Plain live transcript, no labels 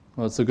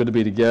Well, it's so good to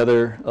be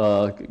together.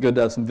 Good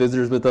to have some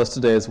visitors with us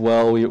today as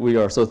well. We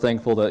are so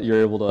thankful that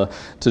you're able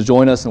to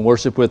join us and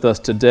worship with us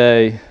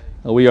today.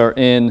 We are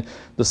in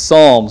the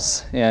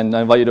Psalms, and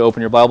I invite you to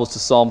open your Bibles to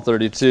Psalm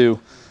 32.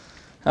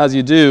 As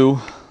you do,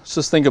 let's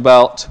just think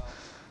about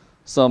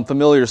some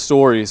familiar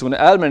stories. When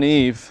Adam and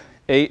Eve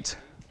ate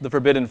the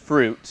forbidden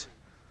fruit,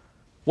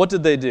 what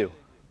did they do?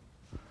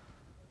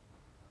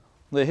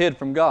 They hid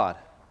from God,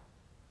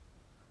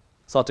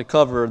 sought to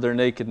cover their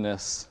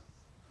nakedness.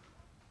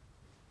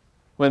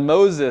 When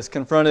Moses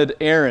confronted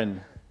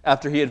Aaron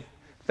after he had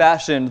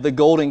fashioned the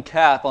golden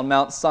calf on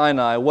Mount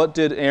Sinai, what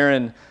did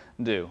Aaron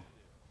do?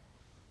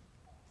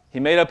 He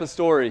made up a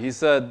story. He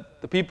said,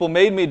 "The people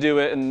made me do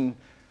it, and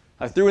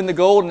I threw in the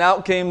gold, and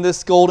out came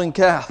this golden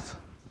calf."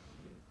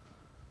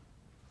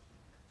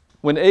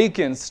 When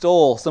Achan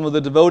stole some of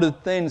the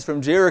devoted things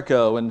from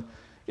Jericho and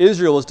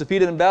Israel was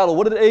defeated in battle,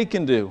 what did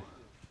Achan do?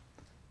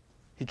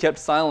 He kept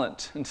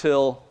silent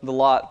until the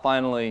lot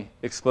finally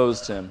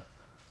exposed him.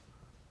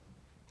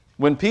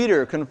 When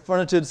Peter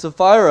confronted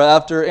Sapphira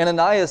after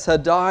Ananias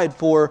had died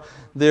for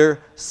their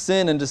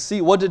sin and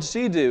deceit, what did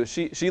she do?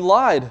 She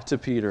lied to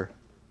Peter.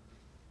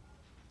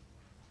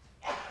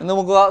 And then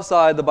we'll go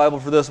outside the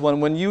Bible for this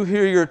one. When you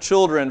hear your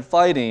children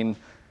fighting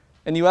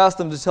and you ask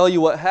them to tell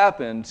you what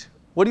happened,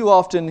 what do you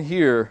often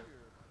hear?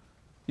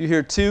 You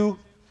hear two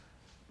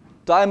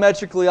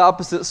diametrically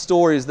opposite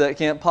stories that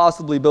can't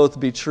possibly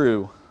both be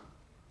true.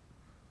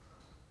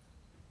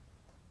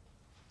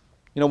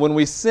 When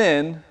we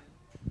sin,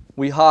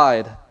 we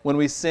hide. When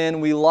we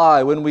sin, we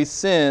lie. When we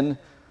sin,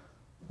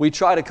 we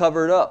try to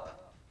cover it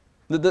up.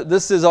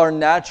 This is our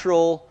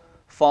natural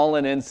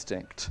fallen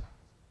instinct.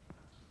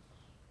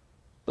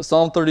 But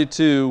Psalm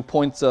 32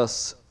 points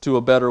us to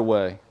a better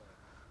way.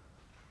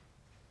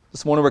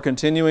 This morning we're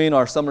continuing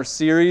our summer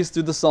series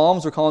through the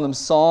Psalms. We're calling them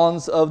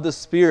Songs of the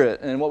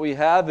Spirit. And what we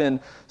have in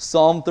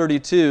Psalm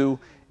 32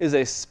 is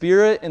a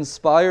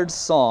Spirit-inspired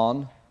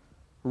song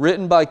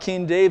written by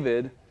King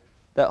David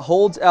that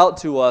holds out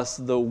to us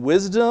the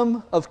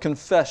wisdom of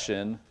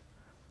confession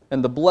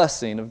and the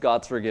blessing of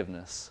God's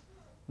forgiveness.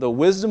 The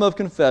wisdom of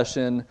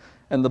confession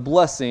and the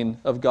blessing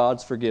of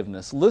God's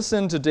forgiveness.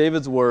 Listen to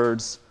David's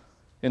words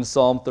in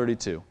Psalm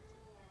 32.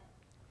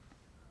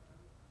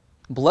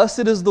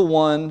 "Blessed is the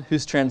one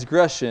whose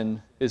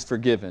transgression is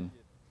forgiven,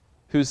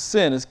 whose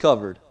sin is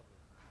covered.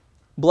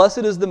 Blessed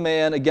is the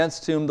man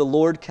against whom the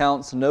Lord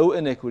counts no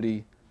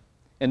iniquity,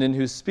 and in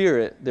whose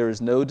spirit there is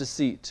no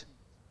deceit.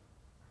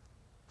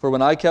 For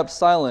when I kept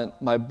silent,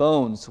 my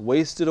bones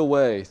wasted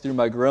away through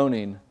my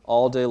groaning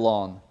all day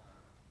long.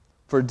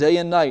 For day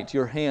and night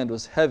your hand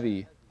was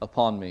heavy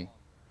upon me.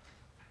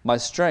 My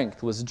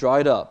strength was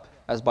dried up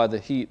as by the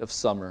heat of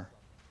summer.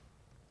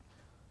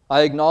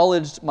 I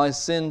acknowledged my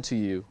sin to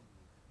you,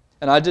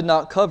 and I did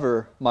not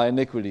cover my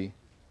iniquity.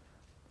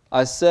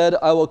 I said,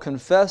 I will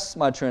confess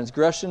my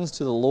transgressions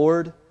to the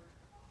Lord,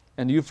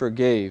 and you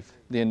forgave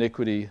the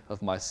iniquity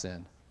of my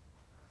sin.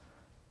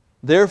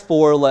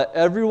 Therefore, let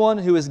everyone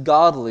who is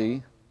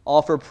godly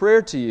offer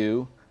prayer to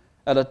you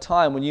at a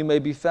time when you may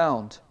be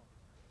found.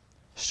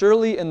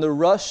 Surely in the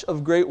rush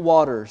of great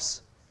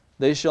waters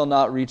they shall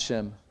not reach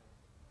him.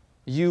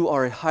 You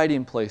are a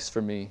hiding place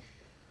for me.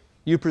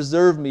 You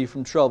preserve me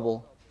from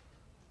trouble.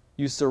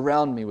 You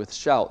surround me with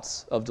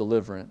shouts of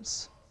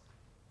deliverance.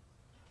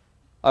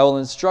 I will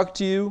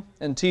instruct you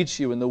and teach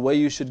you in the way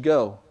you should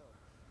go.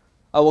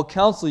 I will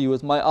counsel you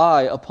with my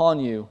eye upon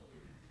you.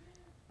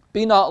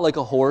 Be not like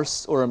a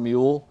horse or a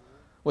mule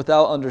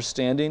without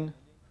understanding,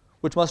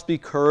 which must be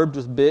curbed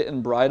with bit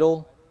and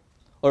bridle,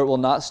 or it will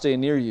not stay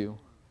near you.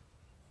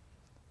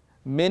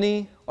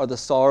 Many are the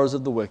sorrows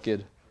of the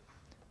wicked,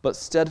 but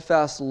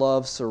steadfast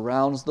love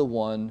surrounds the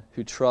one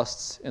who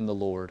trusts in the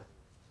Lord.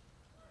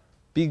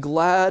 Be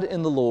glad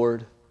in the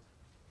Lord,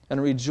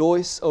 and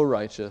rejoice, O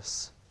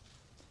righteous,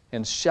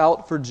 and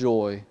shout for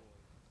joy,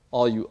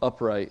 all you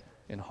upright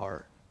in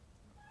heart."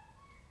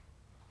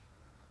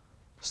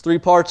 There's three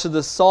parts to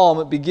this psalm.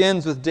 It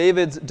begins with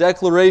David's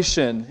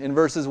declaration in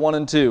verses 1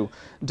 and 2.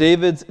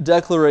 David's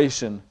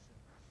declaration.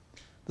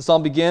 The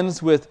psalm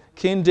begins with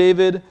King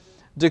David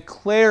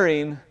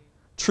declaring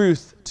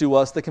truth to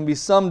us that can be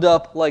summed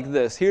up like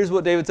this. Here's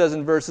what David says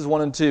in verses 1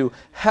 and 2.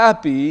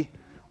 Happy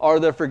are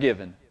the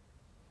forgiven.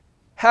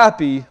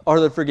 Happy are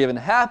the forgiven.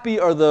 Happy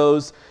are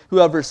those who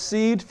have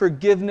received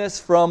forgiveness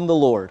from the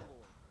Lord.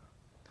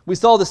 We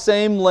saw the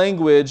same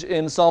language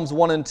in Psalms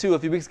 1 and 2 a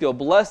few weeks ago.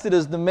 Blessed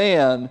is the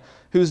man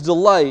whose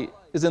delight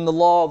is in the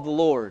law of the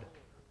Lord.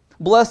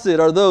 Blessed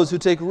are those who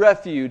take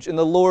refuge in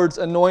the Lord's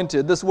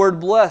anointed. This word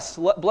blessed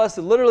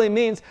literally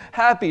means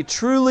happy,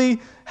 truly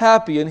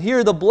happy. And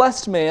here the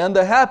blessed man,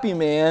 the happy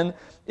man,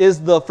 is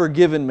the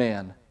forgiven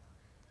man.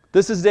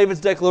 This is David's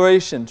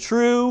declaration.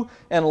 True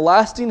and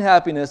lasting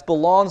happiness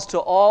belongs to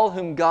all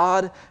whom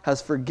God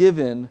has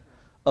forgiven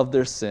of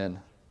their sin.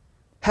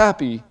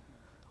 Happy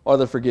are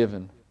the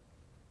forgiven.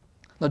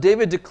 Now,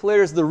 David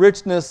declares the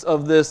richness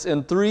of this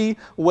in three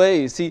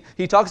ways.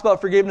 He talks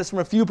about forgiveness from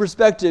a few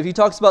perspectives. He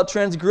talks about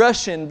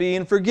transgression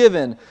being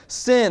forgiven,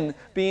 sin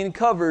being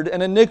covered,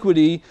 and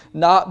iniquity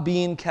not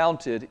being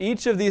counted.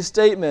 Each of these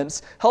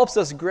statements helps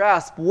us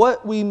grasp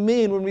what we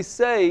mean when we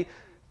say,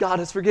 God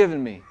has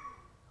forgiven me.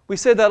 We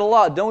say that a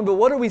lot, don't we? But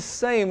what are we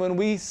saying when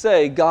we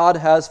say, God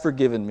has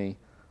forgiven me?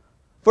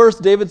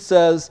 First, David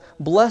says,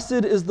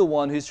 blessed is the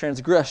one whose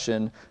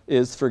transgression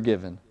is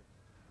forgiven.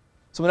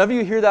 So whenever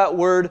you hear that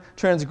word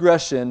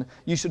transgression,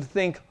 you should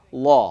think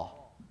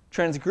law.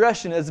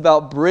 Transgression is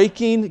about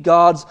breaking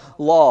God's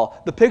law.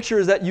 The picture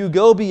is that you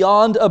go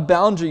beyond a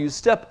boundary. You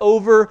step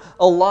over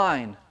a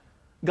line.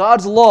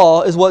 God's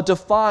law is what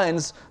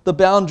defines the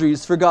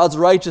boundaries for God's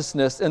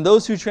righteousness, and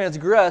those who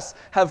transgress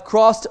have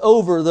crossed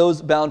over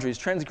those boundaries.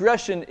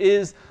 Transgression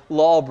is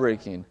law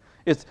breaking.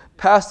 It's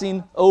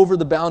passing over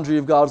the boundary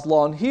of God's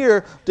law. And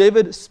here,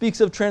 David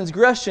speaks of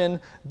transgression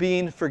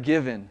being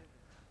forgiven.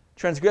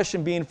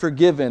 Transgression being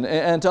forgiven.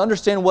 And to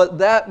understand what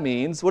that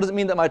means, what does it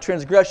mean that my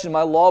transgression,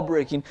 my law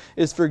breaking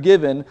is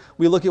forgiven?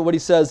 We look at what he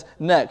says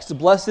next.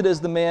 Blessed is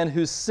the man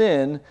whose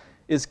sin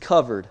is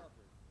covered.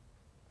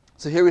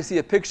 So here we see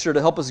a picture to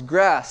help us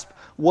grasp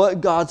what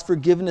God's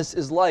forgiveness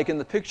is like. And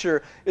the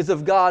picture is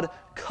of God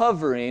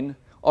covering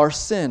our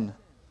sin.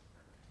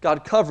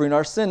 God covering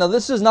our sin. Now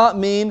this does not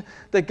mean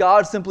that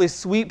God simply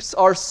sweeps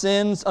our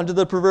sins under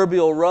the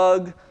proverbial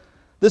rug.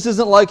 This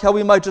isn't like how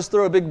we might just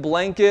throw a big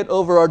blanket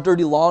over our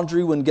dirty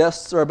laundry when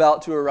guests are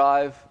about to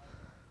arrive.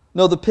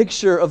 No, the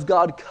picture of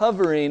God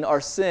covering our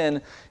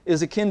sin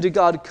is akin to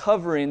God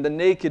covering the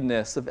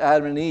nakedness of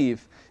Adam and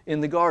Eve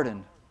in the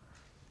garden.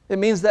 It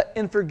means that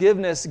in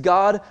forgiveness,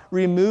 God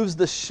removes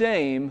the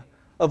shame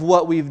of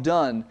what we've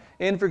done.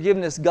 In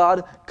forgiveness,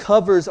 God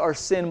covers our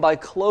sin by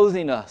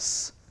clothing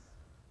us.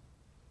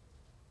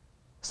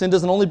 Sin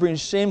doesn't only bring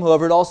shame,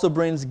 however, it also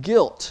brings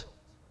guilt.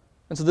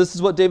 And so this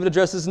is what David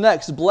addresses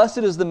next. Blessed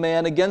is the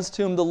man against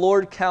whom the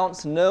Lord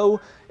counts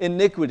no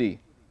iniquity.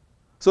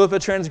 So if a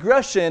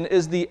transgression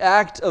is the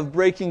act of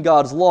breaking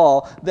God's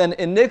law, then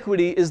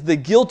iniquity is the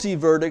guilty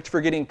verdict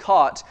for getting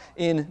caught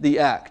in the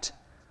act.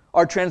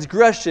 Our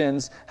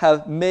transgressions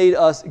have made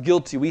us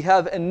guilty. We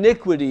have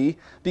iniquity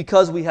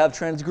because we have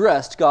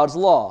transgressed God's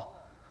law.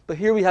 But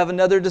here we have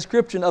another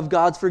description of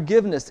God's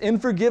forgiveness. In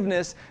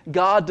forgiveness,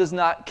 God does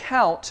not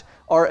count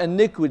our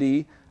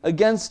iniquity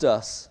against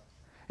us.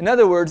 In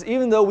other words,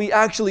 even though we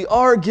actually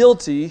are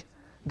guilty,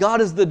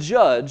 God is the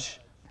judge,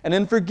 and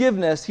in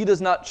forgiveness, He does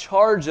not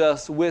charge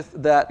us with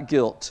that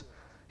guilt.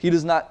 He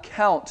does not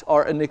count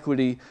our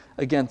iniquity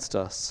against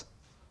us.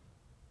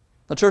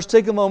 Now, church,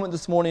 take a moment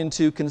this morning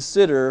to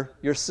consider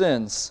your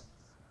sins.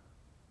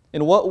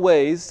 In what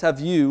ways have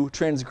you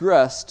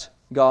transgressed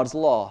God's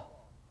law?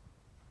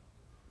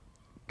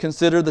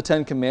 Consider the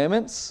Ten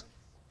Commandments.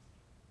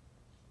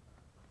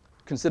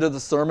 Consider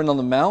the Sermon on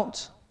the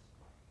Mount.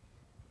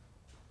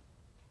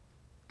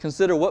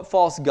 Consider what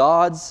false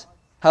gods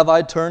have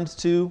I turned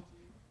to.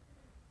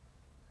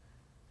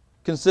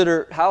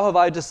 Consider how have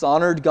I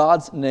dishonored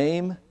God's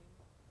name.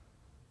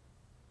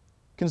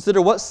 Consider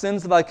what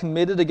sins have I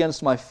committed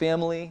against my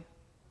family,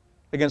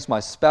 against my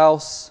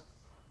spouse,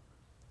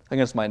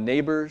 against my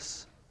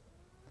neighbors,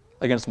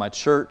 against my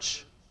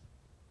church.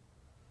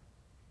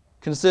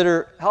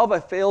 Consider how have I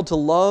failed to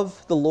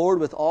love the Lord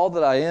with all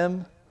that I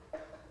am.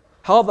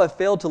 How have I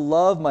failed to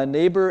love my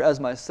neighbor as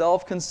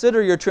myself?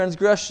 Consider your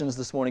transgressions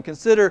this morning.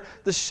 Consider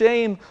the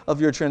shame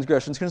of your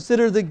transgressions.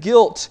 Consider the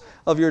guilt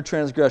of your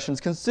transgressions.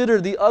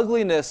 Consider the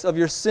ugliness of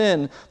your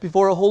sin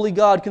before a holy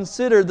God.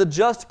 Consider the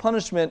just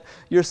punishment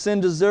your sin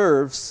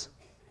deserves.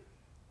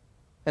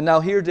 And now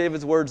hear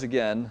David's words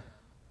again.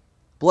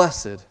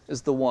 Blessed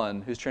is the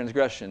one whose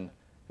transgression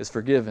is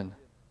forgiven,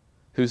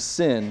 whose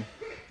sin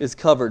is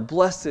covered.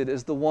 Blessed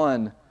is the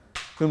one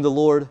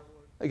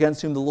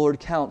against whom the Lord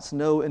counts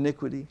no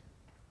iniquity.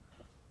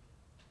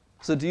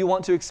 So do you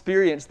want to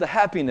experience the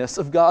happiness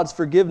of God's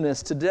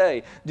forgiveness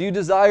today? Do you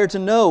desire to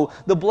know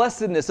the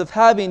blessedness of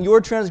having your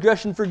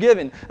transgression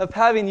forgiven, of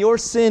having your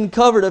sin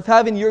covered, of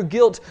having your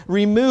guilt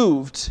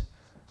removed?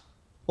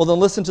 Well, then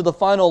listen to the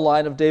final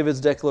line of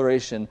David's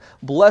declaration.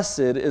 Blessed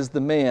is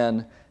the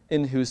man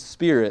in whose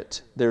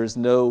spirit there is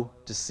no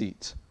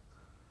deceit.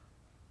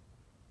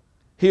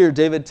 Here,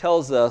 David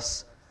tells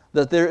us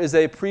that there is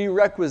a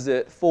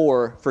prerequisite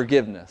for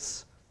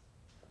forgiveness.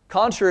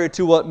 Contrary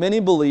to what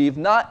many believe,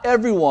 not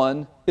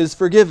everyone is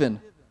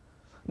forgiven.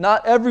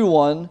 Not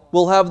everyone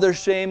will have their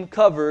shame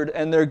covered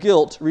and their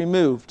guilt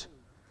removed.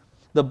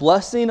 The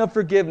blessing of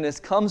forgiveness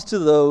comes to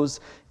those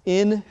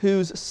in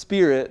whose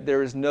spirit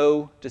there is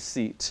no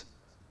deceit.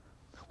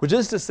 Which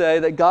is to say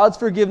that God's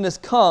forgiveness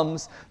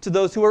comes to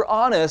those who are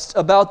honest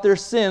about their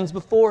sins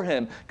before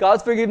Him.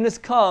 God's forgiveness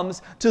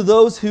comes to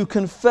those who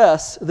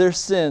confess their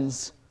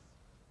sins.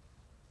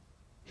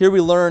 Here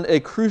we learn a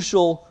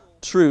crucial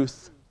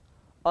truth.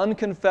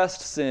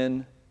 Unconfessed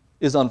sin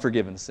is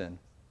unforgiven sin.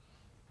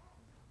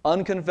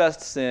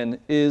 Unconfessed sin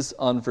is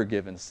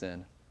unforgiven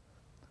sin.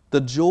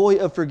 The joy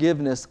of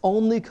forgiveness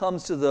only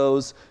comes to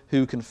those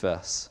who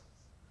confess.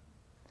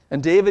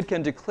 And David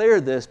can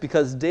declare this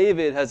because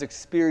David has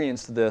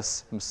experienced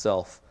this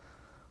himself.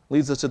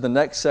 Leads us to the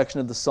next section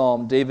of the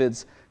psalm,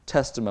 David's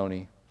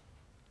testimony.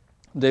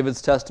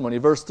 David's testimony.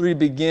 Verse 3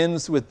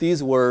 begins with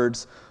these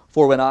words,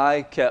 "For when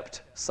I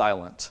kept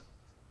silent."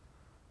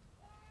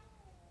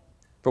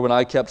 For when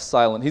I kept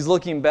silent. He's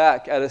looking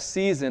back at a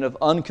season of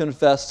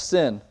unconfessed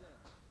sin.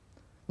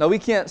 Now we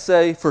can't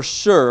say for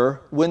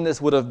sure when this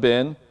would have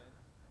been.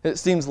 It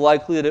seems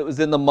likely that it was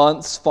in the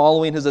months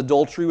following his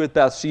adultery with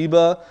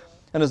Bathsheba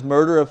and his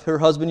murder of her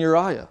husband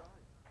Uriah.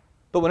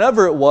 But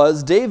whenever it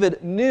was,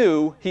 David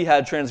knew he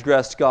had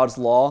transgressed God's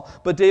law,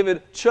 but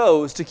David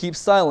chose to keep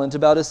silent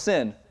about his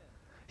sin.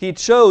 He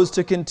chose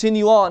to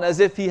continue on as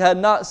if he had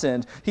not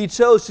sinned. He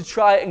chose to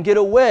try and get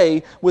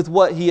away with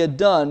what he had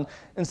done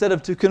instead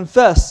of to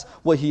confess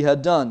what he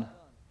had done.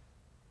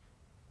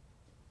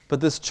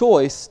 But this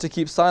choice to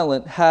keep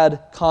silent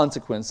had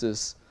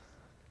consequences.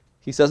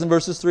 He says in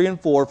verses 3 and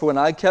 4, "For when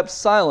I kept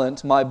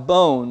silent, my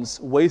bones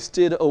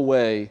wasted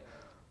away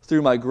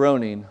through my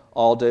groaning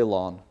all day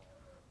long.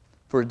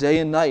 For day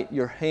and night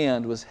your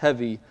hand was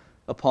heavy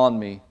upon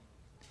me.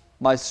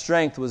 My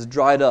strength was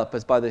dried up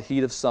as by the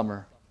heat of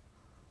summer."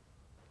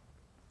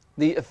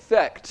 The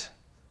effect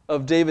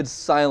of David's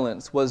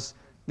silence was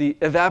the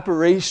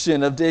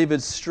evaporation of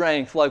David's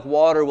strength, like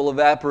water will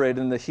evaporate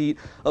in the heat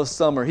of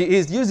summer.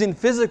 He's using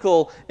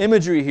physical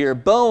imagery here.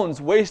 Bones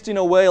wasting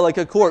away like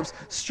a corpse.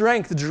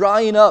 Strength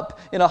drying up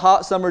in a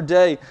hot summer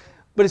day.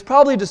 But he's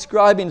probably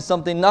describing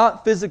something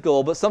not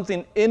physical, but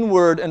something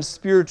inward and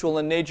spiritual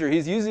in nature.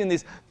 He's using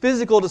these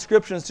physical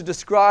descriptions to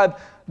describe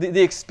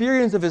the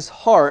experience of his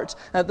heart.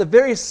 At the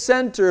very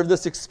center of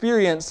this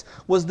experience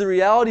was the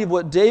reality of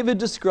what David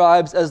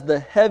describes as the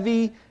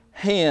heavy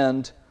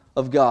hand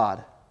of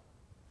God.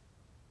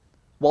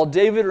 While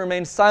David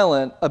remained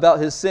silent about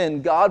his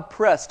sin, God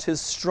pressed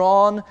his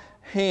strong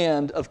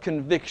hand of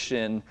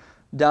conviction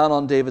down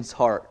on David's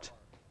heart.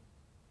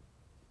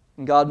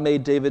 And God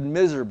made David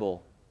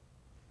miserable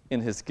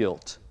in his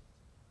guilt.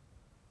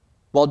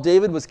 While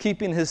David was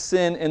keeping his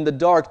sin in the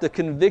dark, the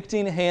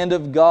convicting hand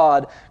of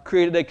God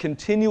created a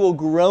continual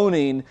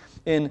groaning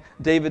in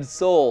David's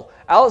soul.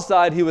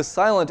 Outside, he was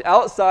silent.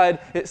 Outside,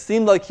 it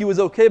seemed like he was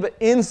okay, but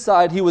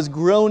inside, he was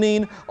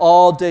groaning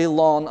all day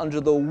long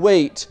under the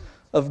weight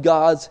of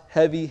God's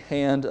heavy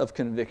hand of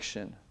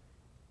conviction.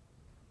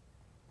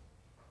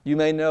 You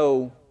may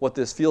know what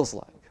this feels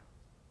like.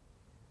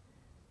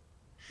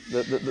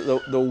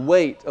 The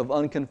weight of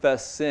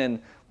unconfessed sin,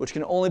 which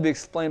can only be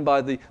explained by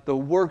the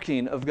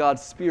working of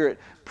God's Spirit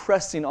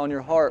pressing on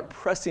your heart,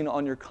 pressing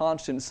on your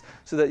conscience,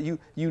 so that you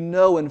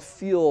know and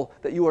feel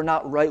that you are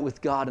not right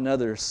with God and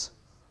others.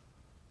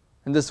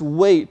 And this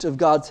weight of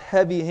God's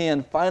heavy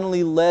hand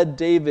finally led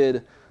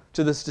David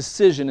to this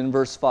decision in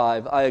verse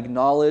 5. "I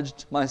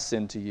acknowledged my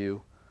sin to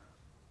you,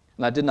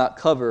 and I did not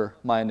cover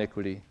my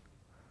iniquity.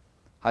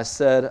 I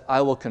said, I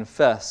will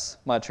confess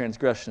my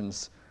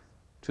transgressions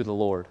to the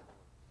Lord."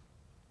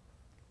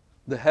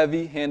 The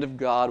heavy hand of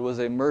God was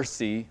a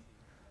mercy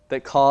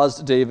that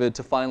caused David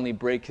to finally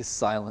break his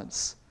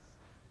silence.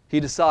 He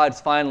decides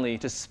finally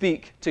to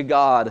speak to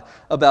God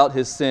about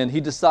his sin.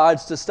 He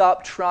decides to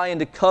stop trying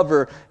to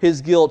cover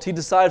his guilt. He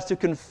decides to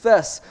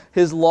confess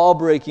his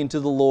law-breaking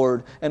to the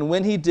Lord. And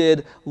when he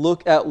did,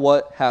 look at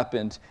what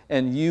happened.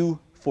 "And you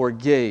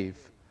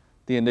forgave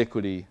the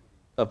iniquity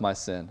of my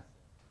sin."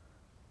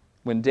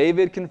 When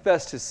David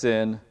confessed his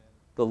sin,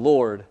 the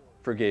Lord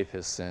forgave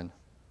his sin.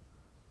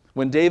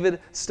 When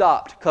David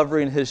stopped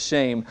covering his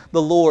shame,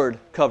 the Lord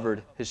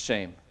covered his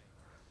shame.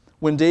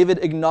 When David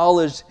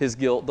acknowledged his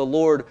guilt, the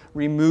Lord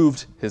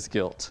removed his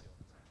guilt.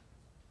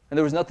 And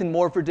there was nothing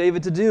more for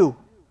David to do.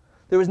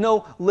 There was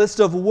no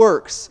list of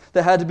works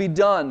that had to be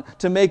done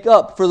to make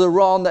up for the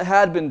wrong that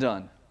had been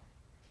done.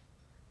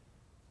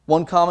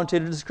 One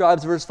commentator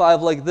describes verse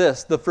 5 like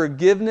this: "The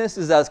forgiveness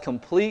is as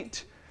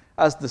complete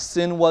as the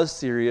sin was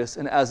serious,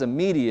 and as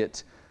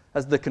immediate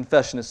as the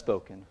confession is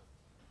spoken."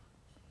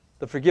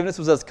 The forgiveness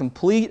was as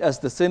complete as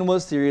the sin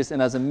was serious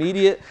and as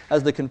immediate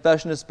as the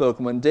confession is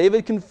spoken. When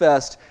David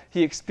confessed,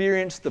 he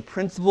experienced the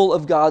principle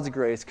of God's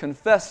grace.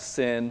 Confessed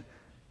sin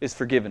is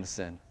forgiven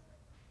sin.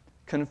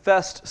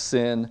 Confessed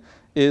sin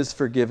is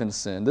forgiven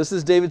sin. This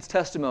is David's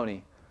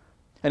testimony,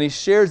 and he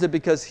shares it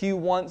because he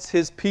wants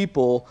his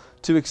people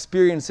to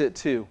experience it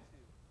too.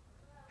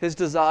 His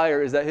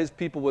desire is that his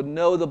people would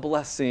know the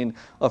blessing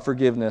of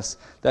forgiveness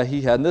that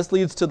he had. And this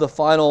leads to the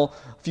final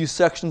few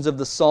sections of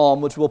the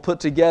psalm, which we'll put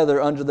together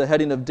under the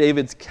heading of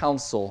David's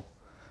counsel.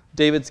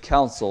 David's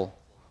counsel.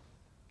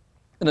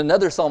 In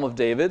another psalm of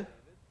David,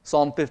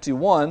 Psalm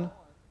 51,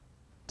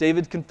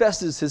 David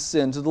confesses his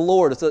sin to the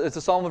Lord. It's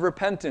a psalm of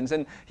repentance,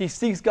 and he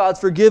seeks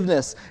God's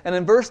forgiveness. And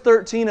in verse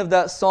 13 of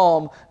that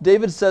psalm,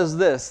 David says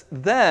this: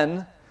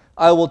 "Then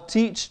I will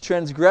teach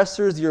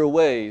transgressors your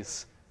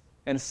ways,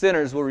 and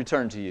sinners will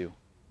return to you."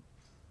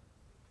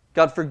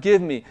 God,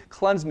 forgive me,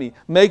 cleanse me,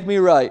 make me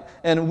right.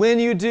 And when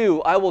you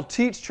do, I will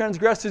teach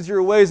transgressors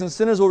your ways, and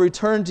sinners will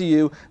return to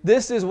you.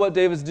 This is what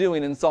David's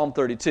doing in Psalm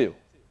 32.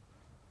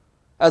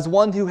 As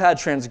one who had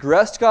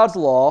transgressed God's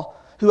law,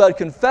 who had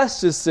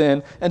confessed his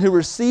sin and who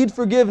received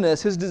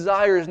forgiveness, his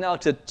desire is now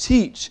to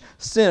teach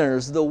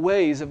sinners the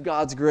ways of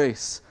God's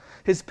grace.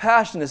 His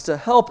passion is to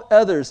help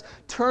others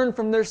turn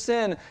from their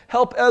sin,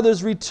 help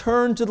others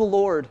return to the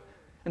Lord.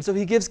 And so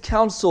he gives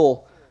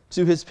counsel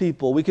to his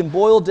people. We can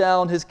boil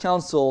down his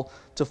counsel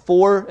to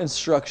 4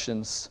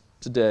 instructions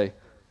today.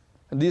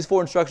 And these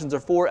 4 instructions are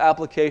 4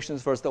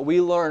 applications for us that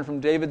we learn from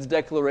David's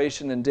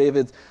declaration and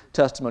David's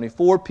testimony.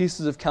 4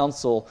 pieces of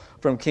counsel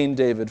from King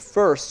David.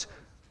 First,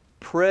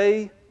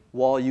 pray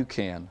while you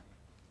can.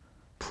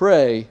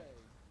 Pray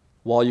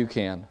while you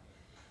can.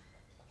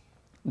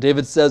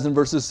 David says in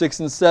verses 6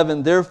 and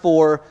 7,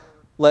 "Therefore,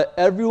 let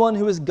everyone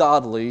who is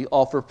godly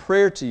offer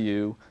prayer to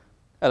you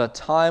at a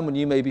time when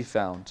you may be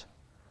found.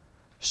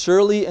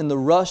 Surely in the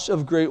rush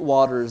of great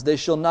waters they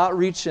shall not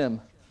reach him.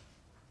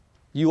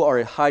 You are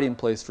a hiding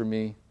place for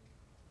me.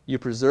 You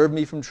preserve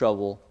me from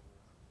trouble.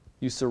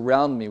 You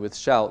surround me with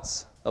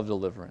shouts of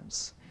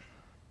deliverance."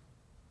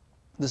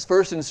 This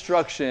first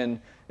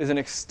instruction is an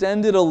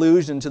extended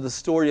allusion to the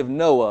story of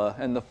Noah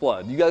and the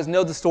flood. You guys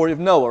know the story of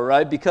Noah,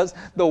 right? Because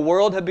the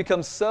world had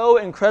become so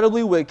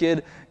incredibly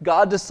wicked,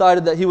 God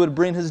decided that he would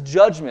bring his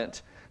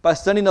judgment by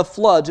sending a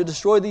flood to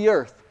destroy the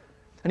earth.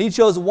 And he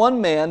chose one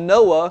man,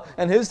 Noah,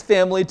 and his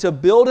family to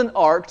build an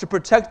ark to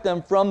protect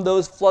them from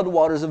those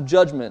floodwaters of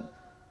judgment.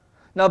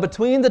 Now,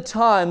 between the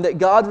time that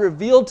God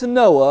revealed to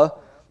Noah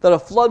that a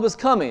flood was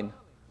coming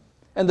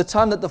and the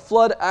time that the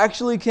flood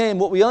actually came,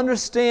 what we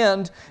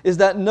understand is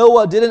that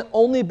Noah didn't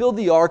only build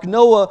the ark,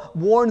 Noah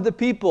warned the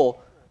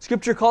people.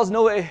 Scripture calls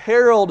Noah a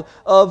herald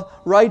of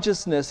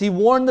righteousness. He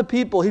warned the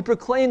people. He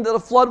proclaimed that a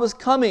flood was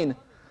coming.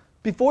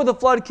 Before the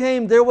flood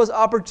came, there was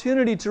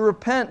opportunity to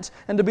repent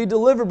and to be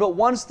delivered, but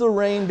once the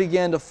rain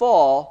began to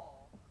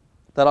fall,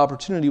 that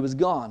opportunity was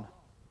gone.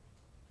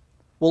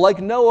 Well,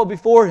 like Noah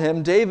before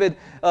him, David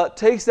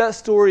takes that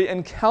story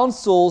and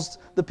counsels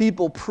the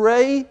people,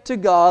 pray to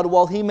God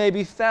while he may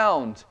be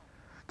found.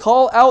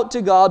 Call out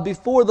to God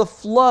before the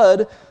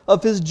flood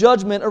of his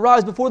judgment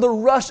arrives, before the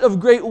rush of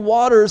great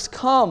waters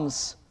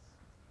comes.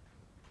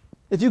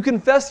 If you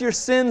confess your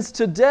sins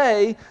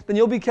today, then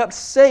you'll be kept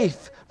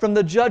safe from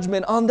the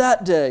judgment on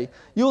that day.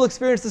 You'll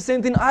experience the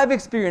same thing I've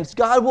experienced.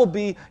 God will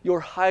be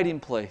your hiding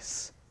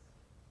place.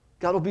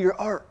 God will be your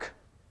ark.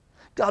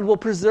 God will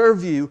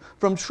preserve you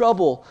from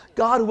trouble.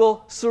 God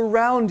will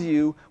surround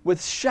you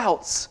with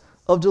shouts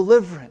of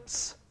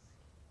deliverance.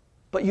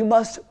 But you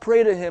must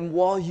pray to him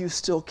while you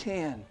still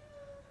can.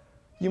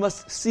 You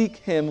must seek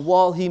him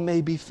while he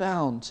may be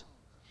found.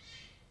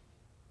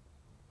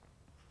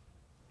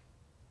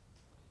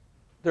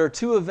 There are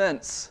 2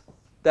 events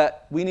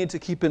that we need to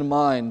keep in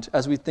mind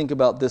as we think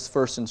about this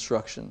first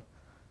instruction.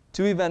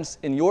 2 events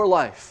in your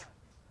life,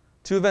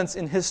 2 events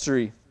in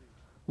history.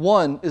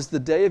 1 is the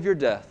day of your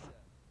death,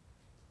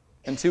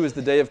 and 2 is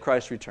the day of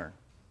Christ's return.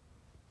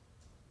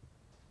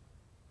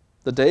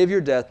 The day of your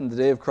death and the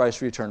day of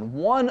Christ's return.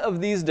 One of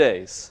these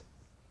days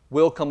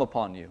will come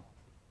upon you.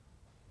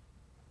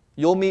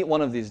 You'll meet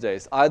one of these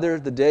days, either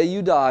the day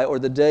you die or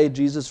the day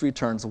Jesus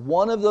returns.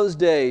 One of those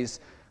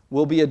days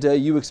will be a day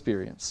you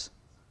experience.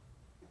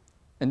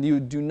 And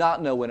you do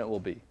not know when it will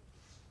be.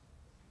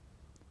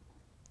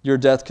 Your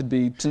death could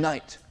be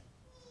tonight.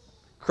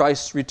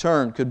 Christ's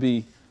return could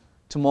be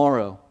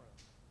tomorrow.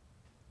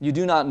 You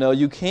do not know.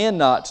 You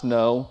cannot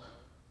know.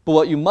 But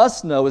what you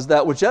must know is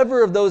that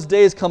whichever of those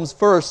days comes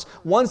first,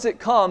 once it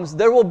comes,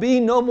 there will be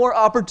no more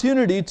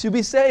opportunity to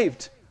be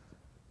saved.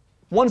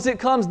 Once it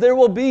comes, there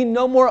will be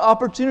no more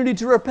opportunity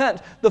to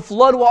repent. The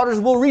floodwaters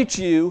will reach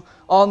you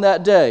on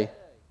that day.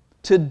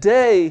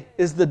 Today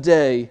is the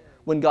day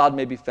when God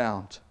may be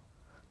found.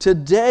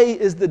 Today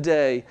is the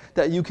day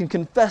that you can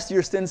confess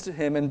your sins to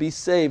him and be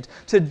saved.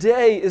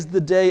 Today is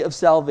the day of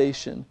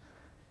salvation.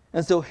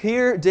 And so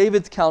hear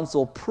David's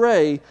counsel,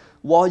 pray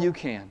while you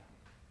can.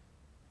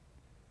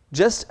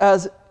 Just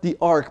as the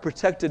ark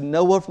protected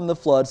Noah from the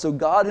flood, so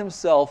God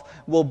himself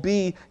will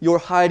be your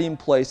hiding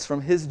place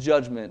from his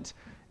judgment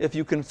if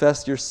you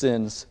confess your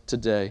sins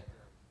today.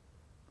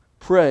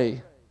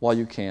 Pray while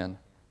you can.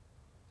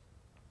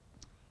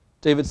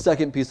 David's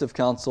second piece of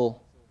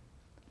counsel,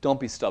 don't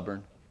be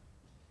stubborn.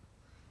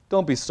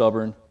 Don't be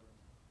stubborn.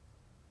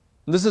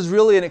 This is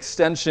really an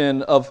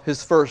extension of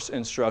his first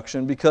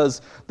instruction,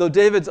 because though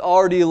David's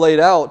already laid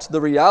out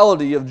the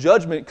reality of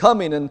judgment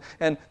coming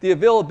and the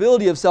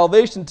availability of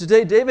salvation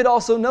today, David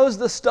also knows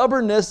the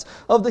stubbornness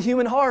of the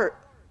human heart.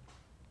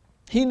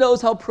 He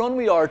knows how prone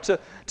we are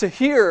to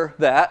hear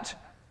that,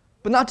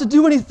 but not to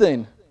do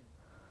anything.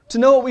 To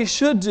know what we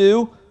should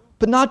do,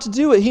 but not to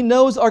do it. He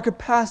knows our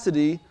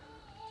capacity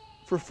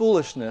for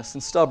foolishness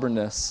and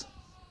stubbornness.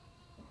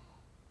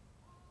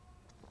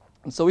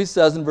 And so he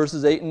says in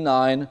verses 8 and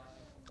 9,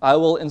 I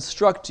will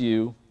instruct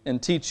you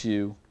and teach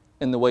you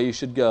in the way you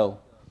should go.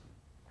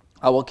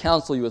 I will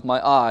counsel you with my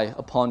eye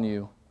upon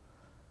you.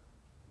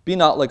 Be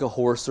not like a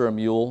horse or a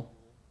mule,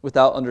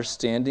 without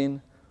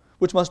understanding,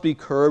 which must be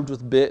curbed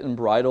with bit and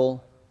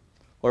bridle,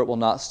 or it will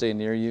not stay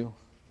near you.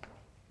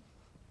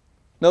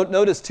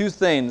 Notice 2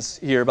 things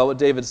here about what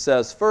David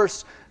says.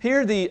 First,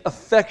 hear the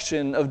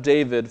affection of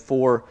David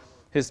for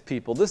his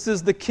people. This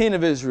is the King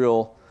of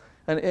Israel,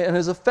 and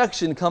his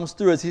affection comes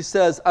through as he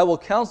says, I will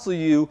counsel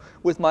you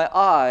with my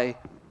eye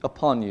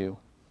upon you.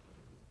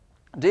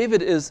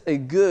 David is a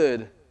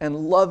good and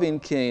loving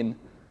king,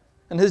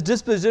 and his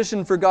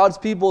disposition for God's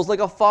people is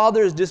like a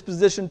father's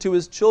disposition to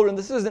his children.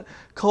 This isn't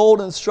cold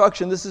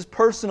instruction. This is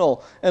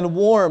personal and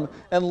warm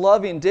and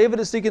loving. David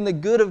is seeking the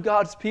good of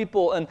God's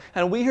people,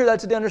 and we hear that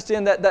today,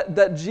 understand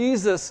that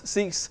Jesus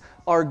seeks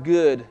our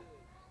good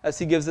as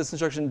he gives this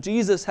instruction.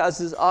 Jesus has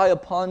his eye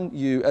upon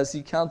you as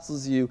he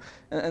counsels you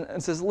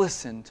and says,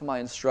 listen to my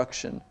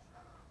instruction.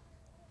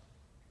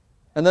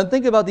 And then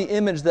think about the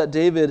image that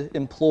David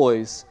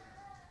employs.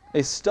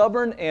 A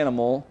stubborn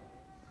animal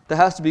that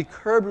has to be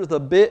curbed with a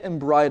bit and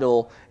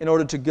bridle in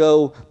order to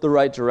go the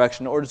right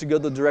direction, in order to go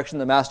the direction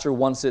the master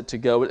wants it to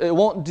go. It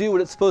won't do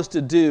what it's supposed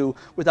to do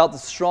without the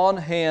strong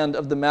hand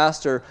of the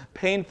master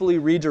painfully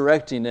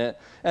redirecting it.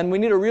 And we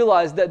need to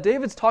realize that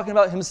David's talking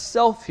about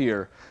himself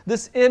here.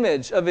 This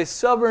image of a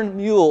stubborn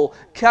mule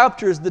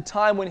captures the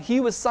time when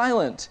he was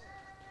silent.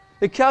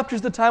 It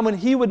captures the time when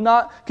he would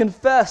not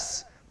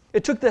confess.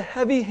 It took the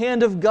heavy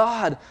hand of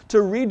God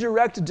to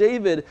redirect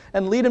David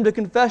and lead him to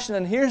confession.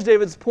 And here's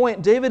David's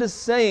point. David is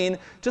saying,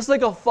 just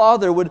like a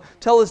father would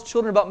tell his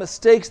children about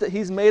mistakes that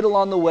he's made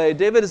along the way,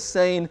 David is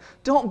saying,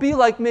 don't be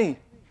like me.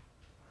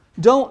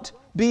 Don't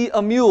be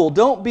a mule.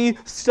 Don't be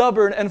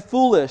stubborn and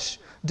foolish.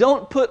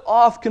 Don't put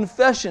off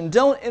confession.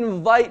 Don't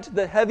invite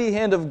the heavy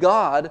hand of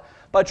God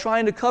by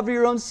trying to cover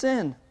your own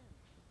sin.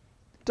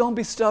 Don't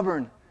be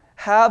stubborn.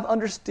 Have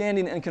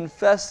understanding and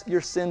confess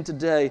your sin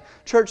today.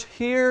 Church,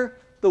 hear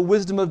the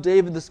wisdom of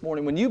David this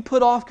morning. When you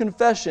put off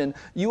confession,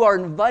 you are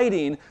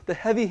inviting the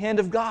heavy hand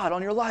of God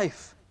on your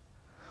life.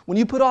 When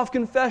you put off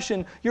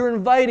confession, you're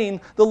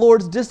inviting the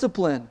Lord's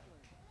discipline.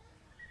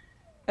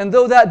 And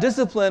though that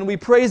discipline we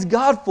praise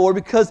God for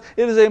because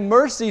it is a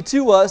mercy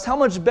to us, how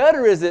much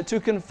better is it to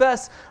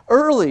confess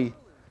early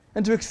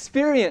and to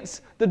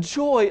experience the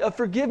joy of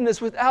forgiveness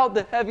without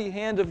the heavy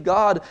hand of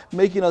God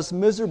making us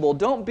miserable?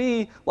 Don't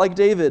be like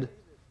David.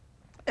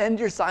 End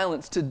your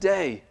silence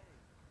today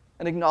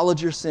and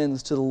acknowledge your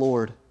sins to the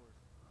Lord.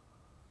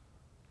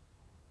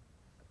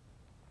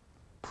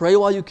 Pray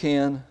while you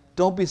can.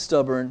 Don't be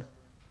stubborn.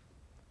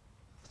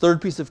 Third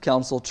piece of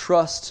counsel,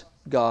 trust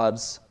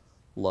God's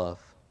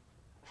love.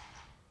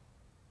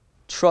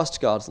 Trust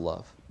God's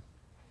love.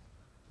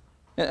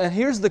 And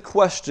here's the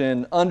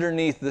question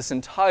underneath this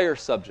entire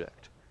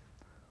subject.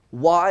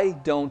 Why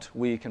don't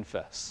we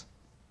confess?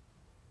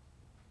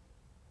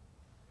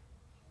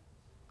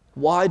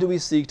 Why do we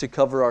seek to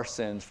cover our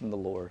sins from the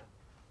Lord?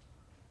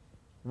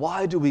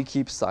 Why do we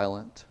keep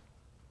silent?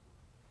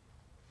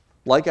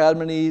 Like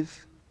Adam and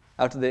Eve,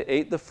 after they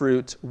ate the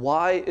fruit,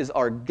 why is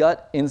our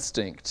gut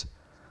instinct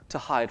to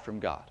hide from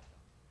God?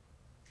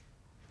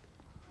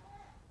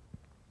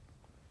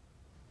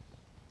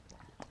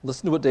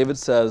 Listen to what David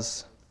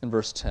says in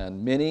verse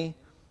 10. Many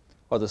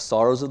are the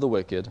sorrows of the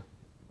wicked,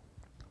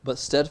 but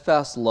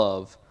steadfast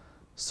love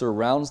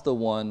surrounds the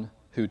one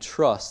who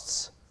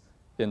trusts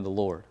in the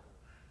Lord.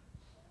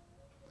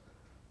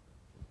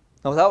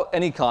 Now, without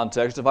any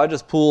context, if I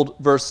just pulled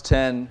verse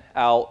 10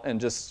 out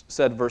and just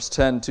said verse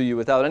 10 to you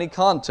without any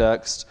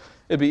context,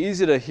 it'd be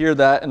easy to hear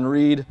that and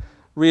read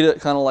it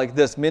kind of like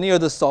this. Many are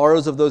the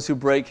sorrows of those who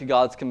break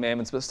God's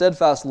commandments, but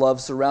steadfast love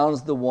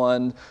surrounds the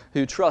one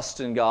who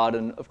trusts in God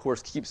and, of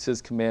course, keeps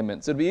his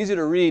commandments. It'd be easy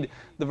to read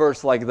the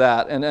verse like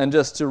that and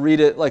just to read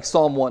it like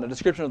Psalm 1, a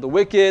description of the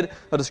wicked,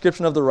 a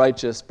description of the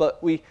righteous.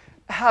 But we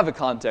have a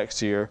context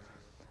here.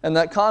 And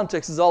that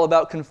context is all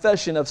about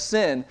confession of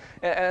sin.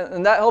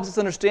 And that helps us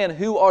understand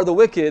who are the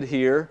wicked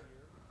here.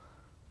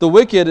 The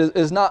wicked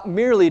is not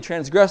merely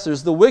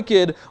transgressors. The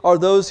wicked are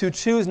those who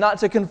choose not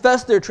to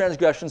confess their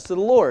transgressions to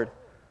the Lord.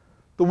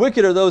 The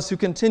wicked are those who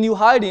continue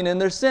hiding in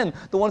their sin,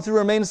 the ones who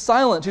remain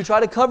silent, who try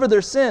to cover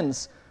their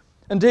sins.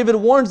 And David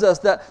warns us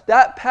that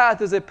that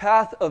path is a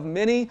path of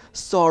many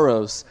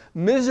sorrows.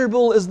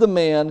 Miserable is the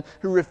man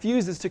who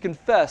refuses to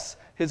confess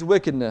his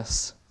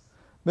wickedness.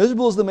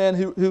 Miserable is the man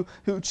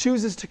who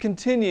chooses to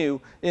continue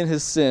in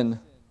his sin.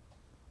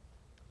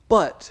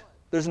 But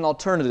there's an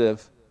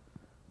alternative.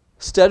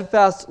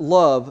 Steadfast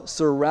love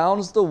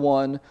surrounds the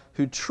one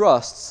who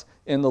trusts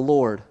in the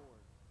Lord.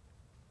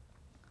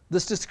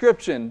 This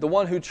description, the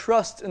one who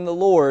trusts in the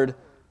Lord,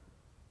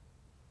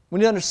 we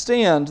need to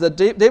understand that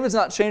David's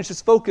not changed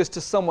his focus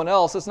to someone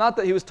else. It's not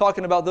that he was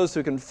talking about those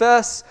who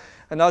confess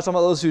and now he's talking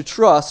about those who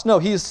trust. No,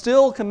 he is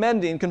still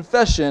commending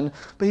confession,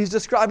 but he's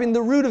describing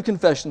the root of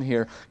confession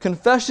here.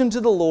 Confession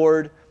to the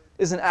Lord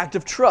is an act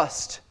of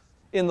trust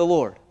in the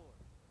Lord.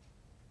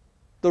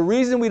 The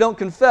reason we don't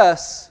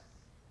confess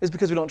is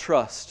because we don't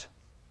trust.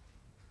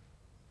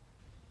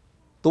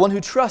 The one who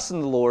trusts in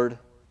the Lord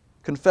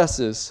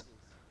confesses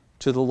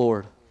to the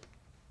Lord.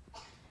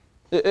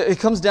 It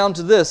comes down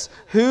to this.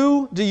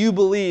 Who do you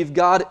believe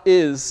God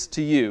is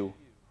to you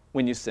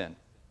when you sin?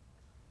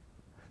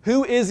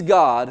 Who is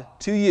God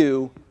to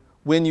you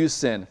when you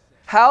sin?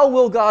 How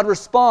will God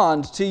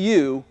respond to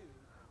you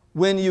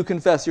when you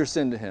confess your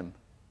sin to Him?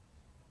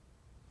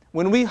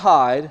 When we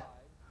hide,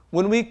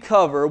 when we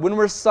cover, when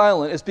we're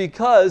silent, it's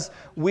because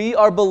we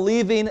are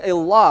believing a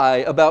lie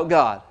about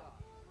God.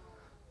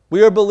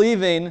 We are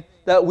believing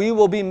that we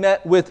will be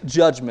met with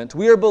judgment.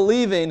 We are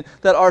believing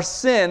that our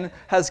sin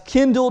has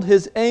kindled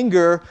His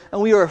anger,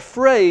 and we are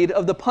afraid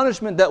of the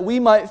punishment that we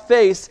might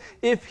face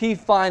if He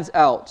finds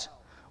out.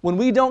 When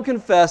we don't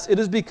confess, it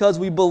is because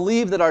we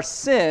believe that our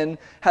sin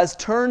has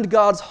turned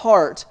God's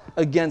heart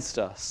against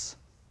us.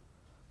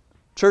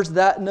 Church,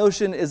 that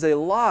notion is a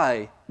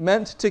lie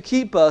meant to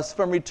keep us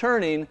from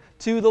returning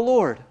to the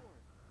Lord.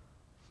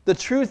 The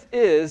truth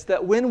is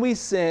that when we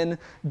sin,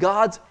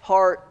 God's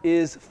heart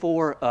is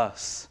for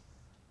us.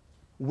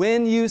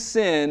 When you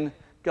sin,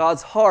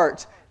 God's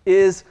heart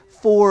is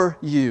for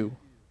you.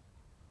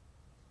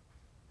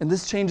 And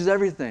this changes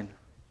everything.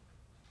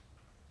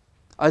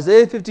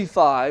 Isaiah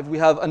 55, we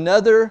have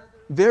another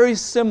very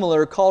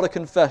similar call to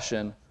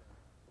confession.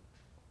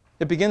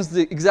 It begins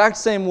the exact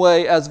same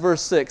way as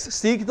verse 6.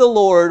 Seek the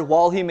Lord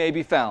while He may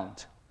be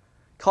found.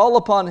 Call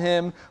upon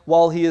Him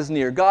while He is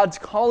near. God's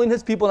calling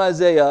His people in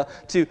Isaiah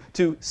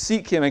to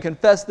seek Him and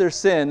confess their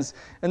sins.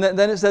 And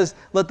then it says,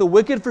 let the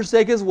wicked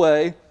forsake his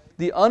way,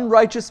 the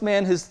unrighteous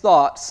man his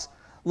thoughts.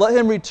 Let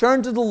him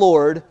return to the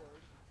Lord,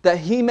 that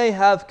He may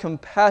have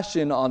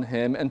compassion on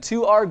him, and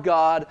to our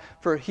God,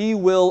 for He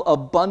will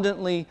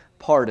abundantly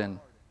pardon.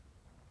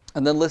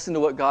 And then listen to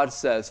what God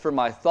says. For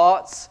my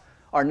thoughts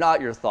are not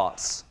your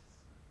thoughts.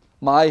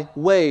 My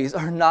ways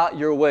are not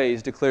your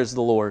ways, declares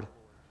the Lord.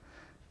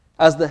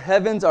 As the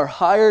heavens are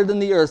higher than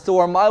the earth, so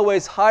are my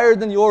ways higher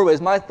than your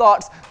ways, my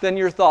thoughts than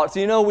your thoughts.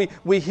 You know,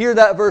 we hear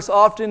that verse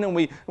often, and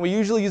we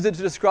usually use it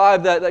to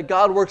describe that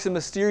God works in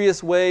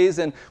mysterious ways,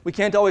 and we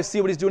can't always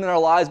see what He's doing in our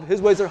lives, but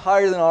His ways are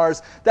higher than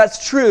ours.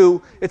 That's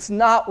true. It's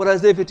not what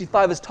Isaiah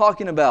 55 is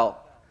talking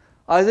about.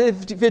 Isaiah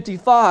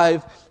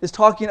 55 is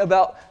talking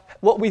about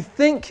what we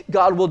think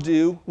God will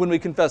do when we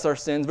confess our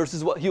sins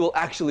versus what He will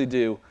actually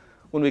do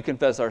when we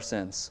confess our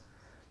sins.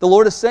 The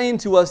Lord is saying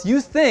to us,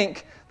 you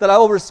think that I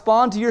will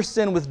respond to your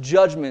sin with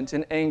judgment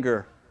and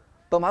anger,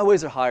 but my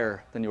ways are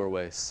higher than your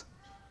ways.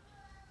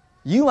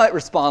 You might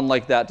respond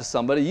like that to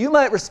somebody. You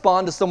might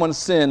respond to someone's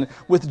sin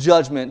with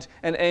judgment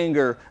and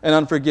anger and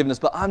unforgiveness,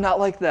 but I'm not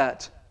like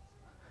that.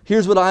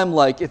 Here's what I'm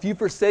like. If you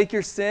forsake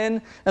your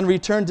sin and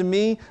return to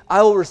me,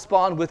 I will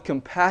respond with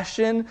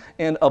compassion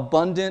and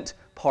abundant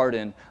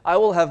pardon. I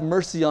will have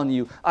mercy on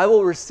you. I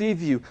will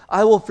receive you.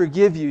 I will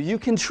forgive you. You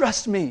can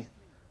trust me.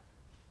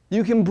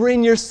 You can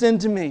bring your sin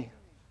to me.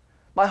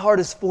 My heart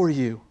is for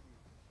you.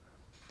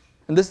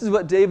 And this is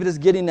what David is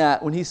getting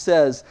at when he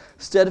says,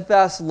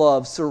 steadfast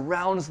love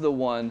surrounds the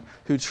one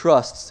who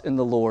trusts in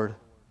the Lord.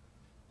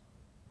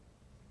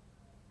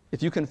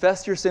 If you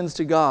confess your sins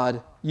to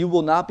God, you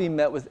will not be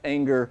met with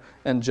anger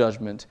and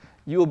judgment.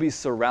 You will be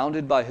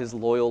surrounded by His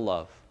loyal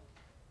love.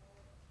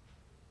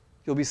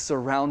 You'll be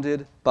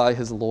surrounded by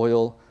His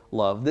loyal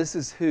love. This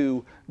is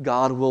who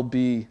God will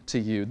be to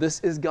you.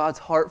 This is God's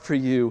heart for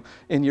you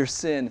in your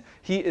sin.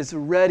 He is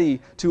ready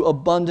to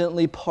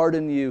abundantly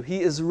pardon you.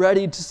 He is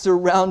ready to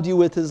surround you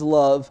with His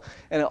love.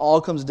 And it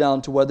all comes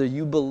down to whether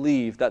you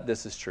believe that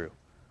this is true.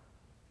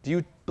 Do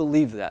you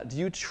believe that? Do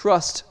you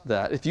trust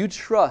that? If you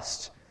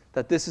trust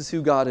that this is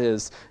who God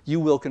is, you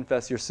will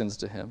confess your sins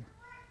to Him.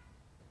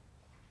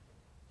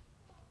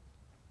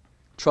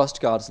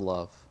 Trust God's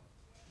love.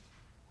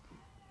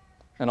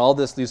 And all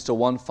this leads to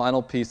one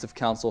final piece of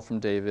counsel from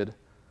David.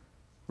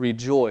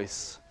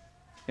 Rejoice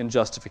in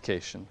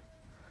justification.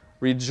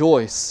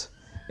 Rejoice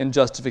in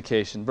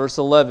justification. Verse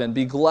 11,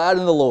 be glad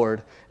in the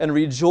Lord, and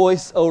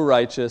rejoice, O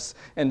righteous,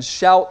 and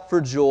shout for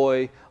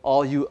joy,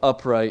 all you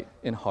upright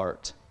in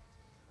heart.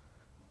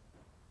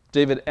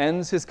 David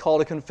ends his call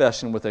to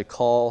confession with a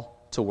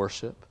call to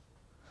worship.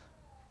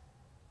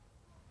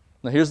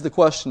 Now here's the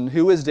question,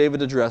 who is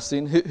David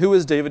addressing? Who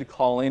is David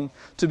calling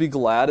to be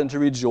glad and to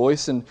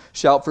rejoice and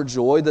shout for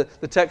joy? The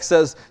text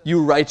says,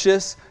 you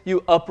righteous,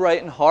 you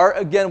upright in heart.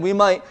 Again, we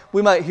might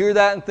hear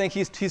that and think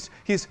he's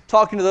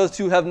talking to those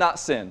who have not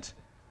sinned.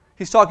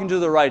 He's talking to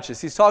the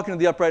righteous. He's talking to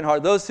the upright in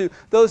heart. Those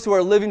who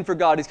are living for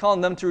God. He's calling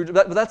them to rejoice.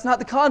 But that's not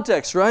the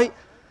context, right?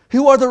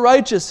 Who are the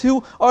righteous?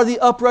 Who are the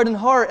upright in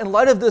heart? In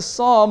light of this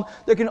psalm,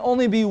 there can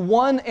only be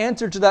one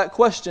answer to that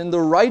question. The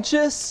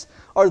righteous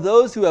are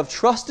those who have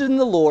trusted in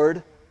the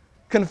Lord,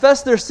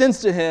 confessed their sins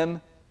to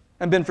Him,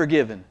 and been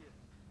forgiven.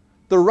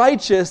 The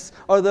righteous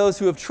are those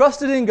who have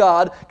trusted in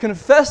God,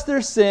 confessed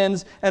their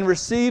sins, and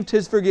received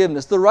His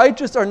forgiveness. The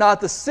righteous are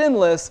not the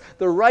sinless.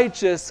 The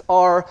righteous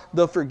are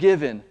the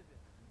forgiven.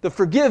 The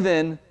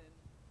forgiven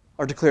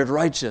are declared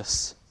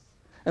righteous.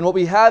 And what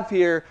we have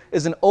here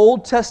is an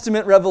Old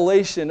Testament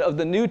revelation of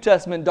the New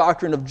Testament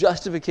doctrine of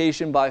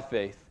justification by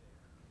faith.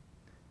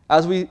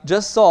 As we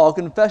just saw,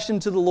 confession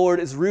to the Lord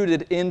is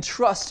rooted in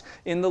trust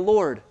in the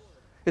Lord.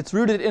 It's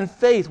rooted in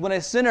faith. When a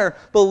sinner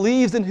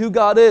believes in who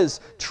God is,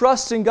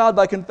 trusts in God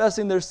by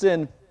confessing their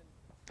sin,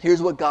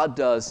 here's what God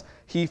does.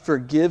 He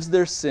forgives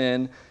their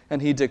sin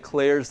and He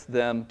declares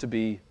them to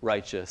be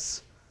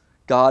righteous.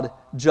 God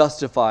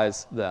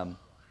justifies them.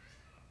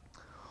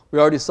 We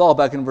already saw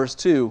back in verse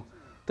 2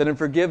 that in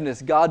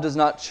forgiveness, God does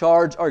not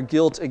charge our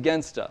guilt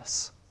against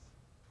us.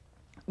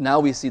 Now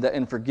we see that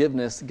in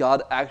forgiveness,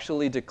 God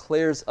actually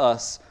declares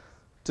us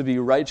to be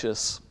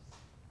righteous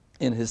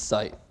in His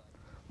sight.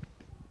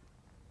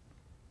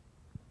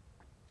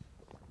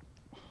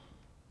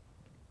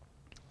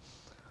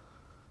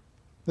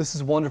 This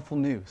is wonderful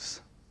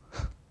news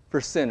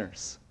for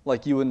sinners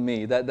like you and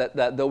me,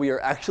 that though we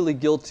are actually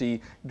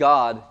guilty,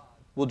 God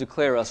will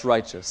declare us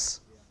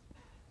righteous.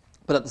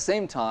 But at the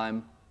same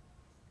time,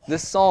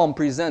 this psalm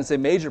presents a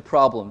major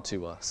problem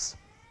to us.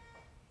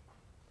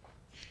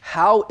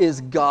 How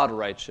is God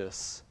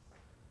righteous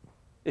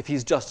if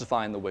He's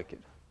justifying the wicked?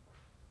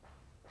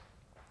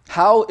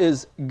 How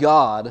is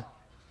God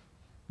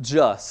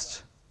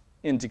just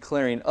in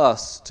declaring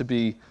us to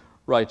be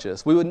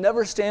righteous? We would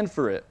never stand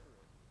for it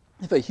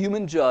if a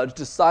human judge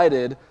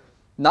decided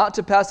not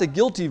to pass a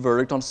guilty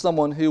verdict on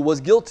someone who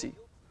was guilty.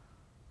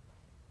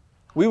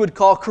 We would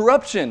call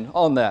corruption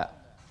on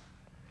that.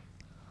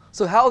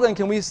 So how then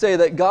can we say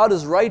that God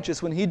is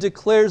righteous when He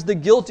declares the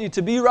guilty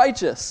to be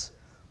righteous?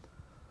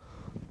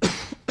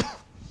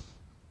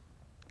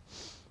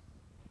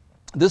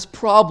 This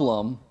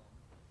problem,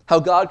 how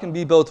God can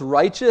be both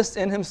righteous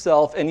in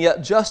Himself and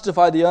yet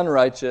justify the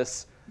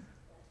unrighteous,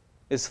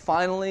 is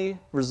finally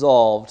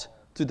resolved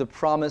through the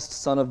promised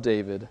Son of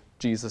David,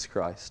 Jesus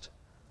Christ.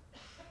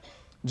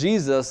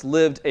 Jesus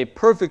lived a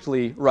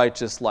perfectly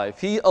righteous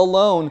life. He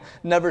alone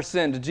never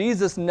sinned.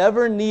 Jesus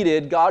never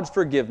needed God's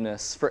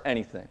forgiveness for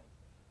anything.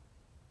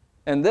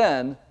 And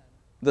then,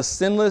 the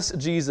sinless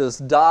Jesus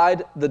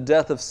died the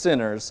death of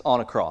sinners on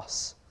a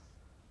cross.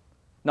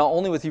 Not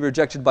only was He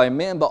rejected by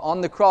man, but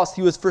on the cross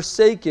He was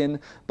forsaken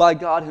by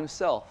God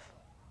Himself.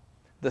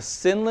 The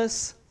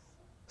sinless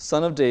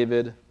Son of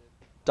David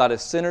died a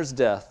sinner's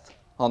death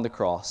on the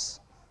cross.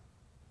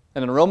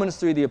 And in Romans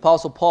 3, the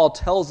Apostle Paul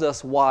tells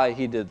us why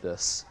He did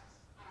this.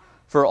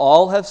 For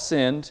all have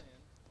sinned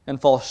and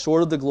fall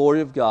short of the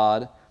glory of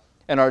God,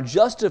 and are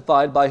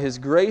justified by His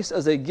grace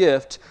as a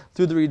gift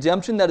through the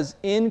redemption that is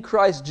in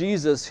Christ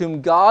Jesus,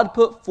 whom God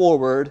put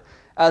forward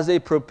as a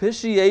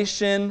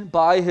propitiation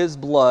by His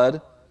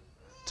blood,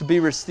 to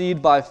be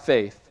received by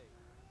faith.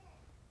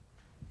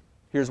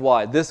 Here's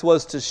why. This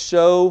was to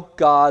show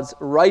God's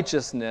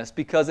righteousness,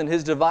 because in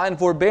His divine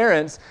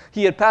forbearance,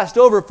 He had passed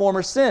over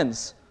former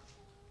sins.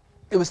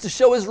 It was to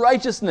show His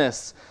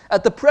righteousness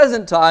at the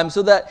present time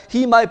so that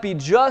He might be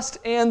just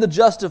and the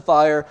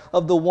justifier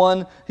of the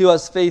one who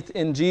has faith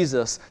in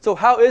Jesus. So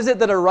how is it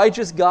that a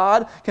righteous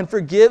God can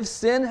forgive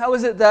sin? How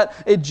is it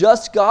that a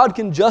just God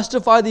can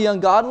justify the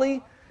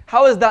ungodly?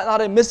 How is that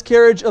not a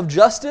miscarriage of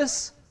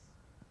justice?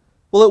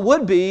 Well, it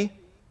would be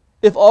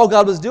if all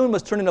God was doing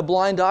was turning a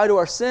blind eye to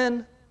our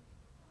sin.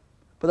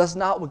 But that's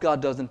not what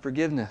God does in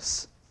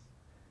forgiveness.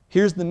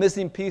 Here's the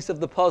missing piece of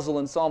the puzzle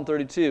in Psalm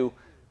 32,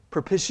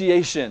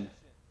 propitiation.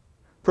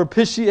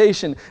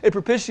 Propitiation. A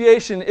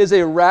propitiation is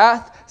a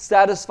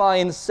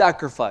wrath-satisfying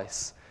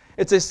sacrifice.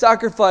 It's a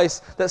sacrifice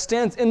that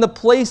stands in the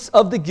place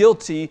of the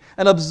guilty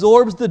and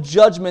absorbs the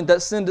judgment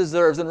that sin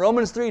deserves. And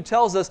Romans 3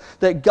 tells us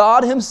that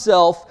God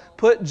Himself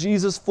put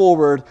Jesus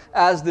forward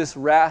as this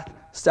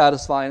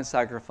wrath-satisfying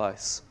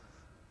sacrifice.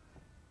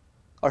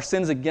 Our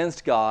sins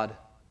against God,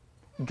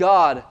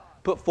 God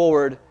put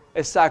forward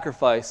a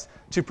sacrifice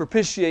to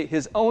propitiate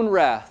His own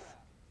wrath,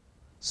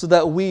 so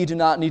that we do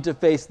not need to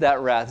face that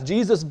wrath.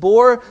 Jesus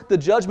bore the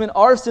judgment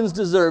our sins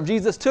deserve.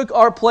 Jesus took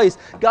our place.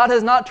 God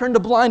has not turned a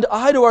blind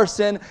eye to our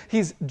sin.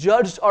 He's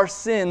judged our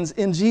sins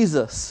in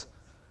Jesus.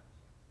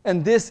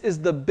 And this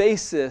is the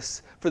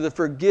basis for the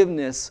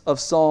forgiveness of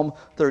Psalm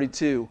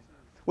 32,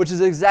 which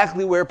is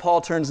exactly where Paul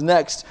turns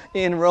next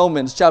in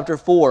Romans chapter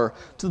 4.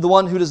 To the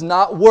one who does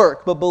not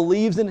work, but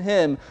believes in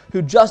Him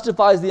who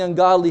justifies the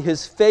ungodly,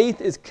 his faith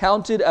is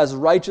counted as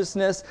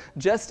righteousness,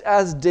 just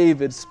as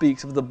David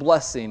speaks of the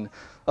blessing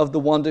of the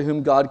one to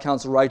whom God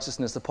counts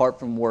righteousness apart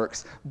from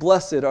works.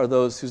 Blessed are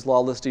those whose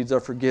lawless deeds are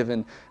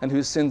forgiven and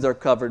whose sins are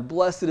covered.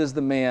 Blessed is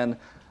the man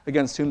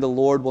against whom the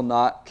Lord will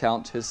not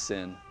count his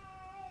sin.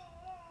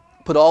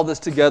 Put all this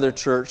together,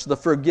 church. The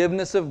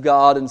forgiveness of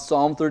God in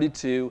Psalm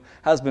 32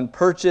 has been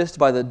purchased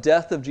by the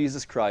death of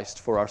Jesus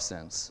Christ for our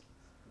sins.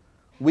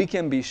 We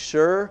can be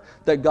sure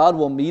that God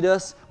will meet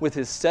us with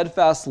His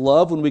steadfast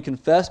love when we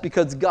confess,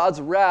 because God's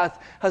wrath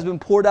has been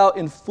poured out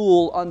in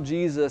full on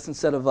Jesus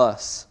instead of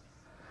us.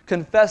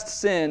 Confessed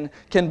sin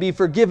can be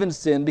forgiven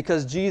sin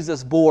because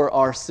Jesus bore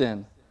our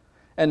sin.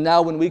 And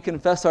now when we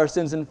confess our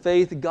sins in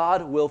faith,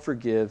 God will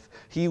forgive.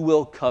 He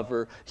will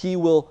cover. He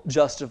will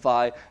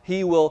justify.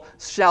 He will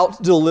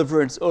shout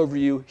deliverance over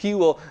you. He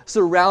will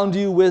surround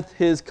you with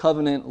His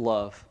covenant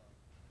love.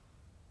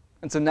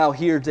 And so now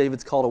hear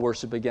David's call to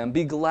worship again.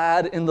 Be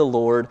glad in the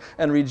Lord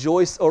and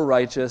rejoice, O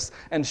righteous,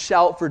 and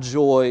shout for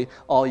joy,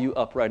 all you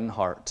upright in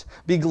heart.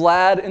 Be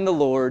glad in the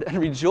Lord and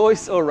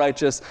rejoice, O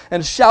righteous,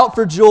 and shout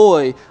for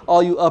joy,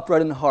 all you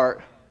upright in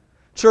heart.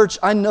 Church,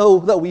 I know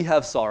that we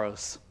have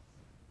sorrows.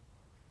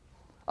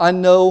 I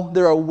know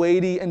there are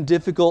weighty and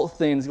difficult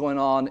things going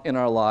on in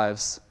our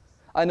lives.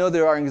 I know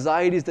there are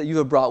anxieties that you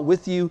have brought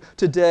with you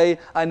today.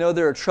 I know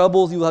there are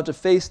troubles you will have to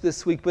face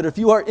this week. But if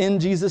you are in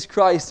Jesus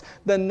Christ,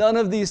 then none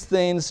of these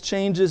things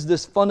changes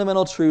this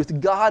fundamental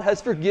truth. God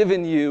has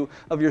forgiven you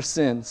of your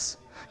sins.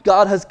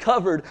 God has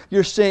covered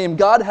your shame.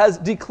 God has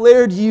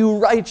declared you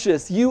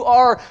righteous. You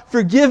are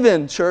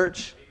forgiven,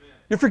 church.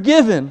 You're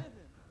forgiven.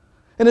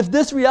 And if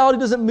this reality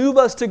doesn't move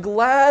us to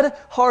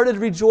glad-hearted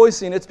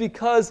rejoicing, it's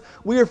because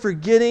we are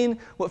forgetting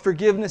what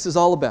forgiveness is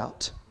all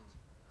about.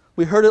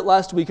 We heard it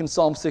last week in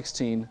Psalm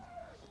 16.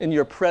 In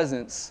your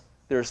presence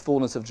there is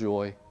fullness of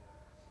joy.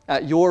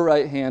 At your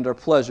right hand are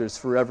pleasures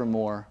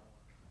forevermore.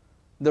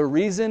 The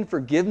reason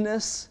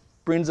forgiveness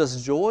brings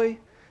us joy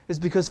is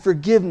because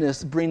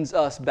forgiveness brings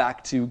us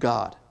back to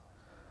God.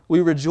 We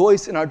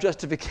rejoice in our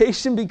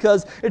justification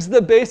because it's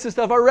the basis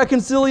of our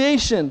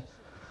reconciliation.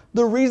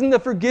 The reason the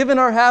forgiven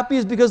are happy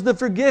is because the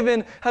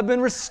forgiven have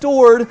been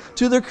restored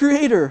to their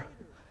Creator.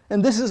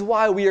 And this is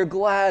why we are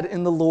glad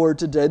in the Lord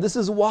today. This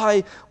is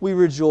why we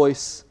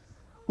rejoice.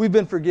 We've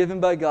been forgiven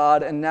by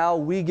God, and now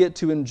we get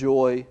to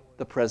enjoy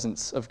the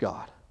presence of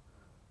God.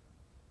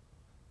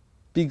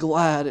 Be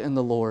glad in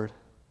the Lord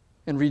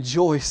and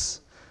rejoice,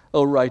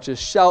 O righteous.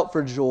 Shout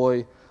for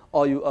joy,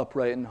 all you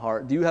upright in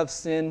heart. Do you have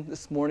sin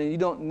this morning? You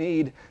don't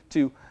need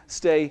to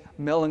stay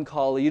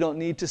melancholy. You don't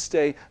need to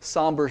stay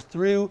somber.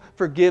 Through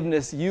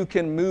forgiveness, you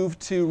can move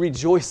to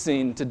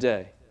rejoicing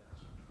today.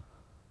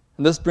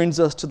 And this brings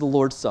us to the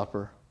Lord's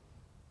Supper.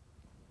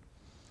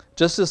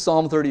 Just as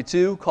Psalm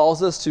 32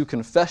 calls us to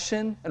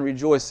confession and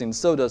rejoicing,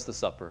 so does the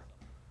supper.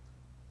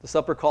 The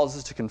supper calls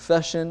us to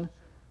confession,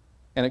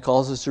 and it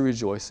calls us to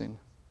rejoicing.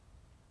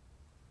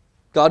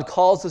 God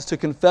calls us to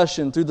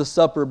confession through the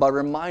supper by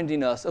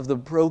reminding us of the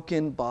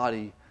broken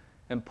body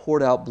and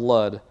poured out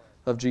blood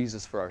of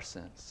Jesus for our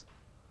sins.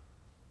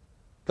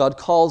 God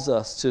calls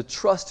us to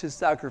trust His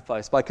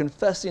sacrifice by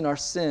confessing our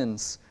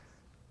sins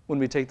when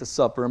we take the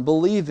supper and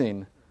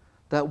believing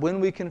that when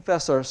we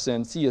confess our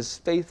sins, He is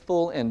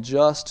faithful and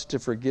just to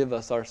forgive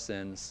us our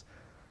sins.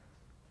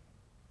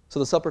 So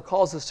the supper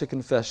calls us to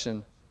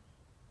confession.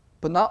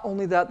 But not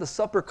only that, the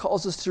supper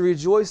calls us to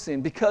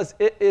rejoicing because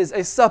it is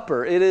a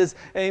supper. It is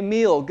a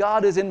meal.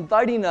 God is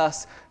inviting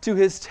us to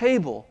His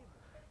table.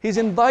 He's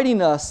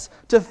inviting us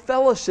to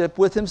fellowship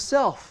with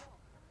Himself.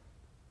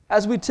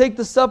 As we take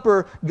the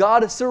supper,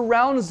 God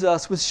surrounds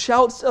us with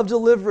shouts of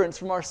deliverance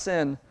from our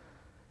sin.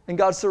 And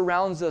God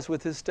surrounds us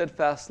with His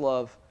steadfast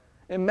love.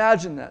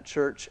 Imagine that,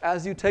 church.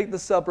 As you take the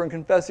supper and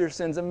confess your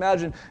sins,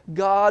 imagine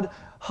God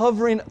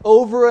hovering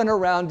over and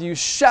around you,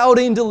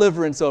 shouting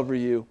deliverance over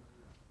you.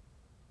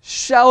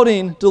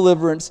 Shouting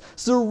deliverance,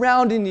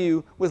 surrounding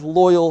you with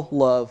loyal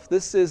love.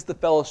 This is the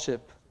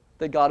fellowship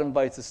that God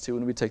invites us to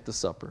when we take the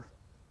supper.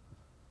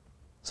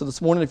 So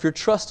this morning, if you're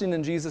trusting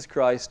in Jesus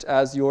Christ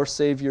as your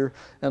Savior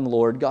and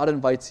Lord, God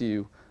invites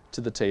you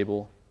to the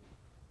table.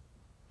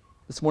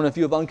 This morning, if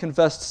you have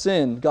unconfessed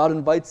sin, God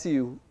invites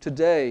you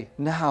today,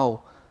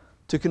 now,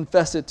 to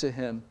confess it to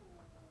Him.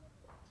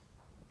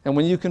 And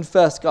when you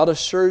confess, God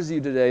assures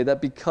you today that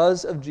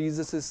because of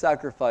Jesus'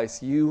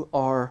 sacrifice, you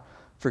are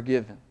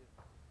forgiven.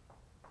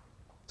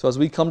 So as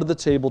we come to the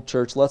table,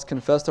 church, let's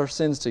confess our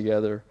sins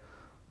together,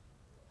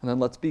 and then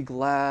let's be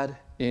glad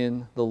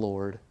in the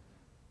Lord.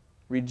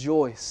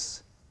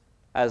 Rejoice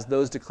as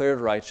those declared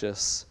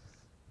righteous.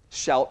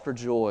 Shout for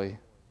joy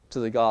to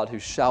the God who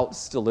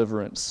shouts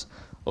deliverance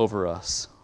over us.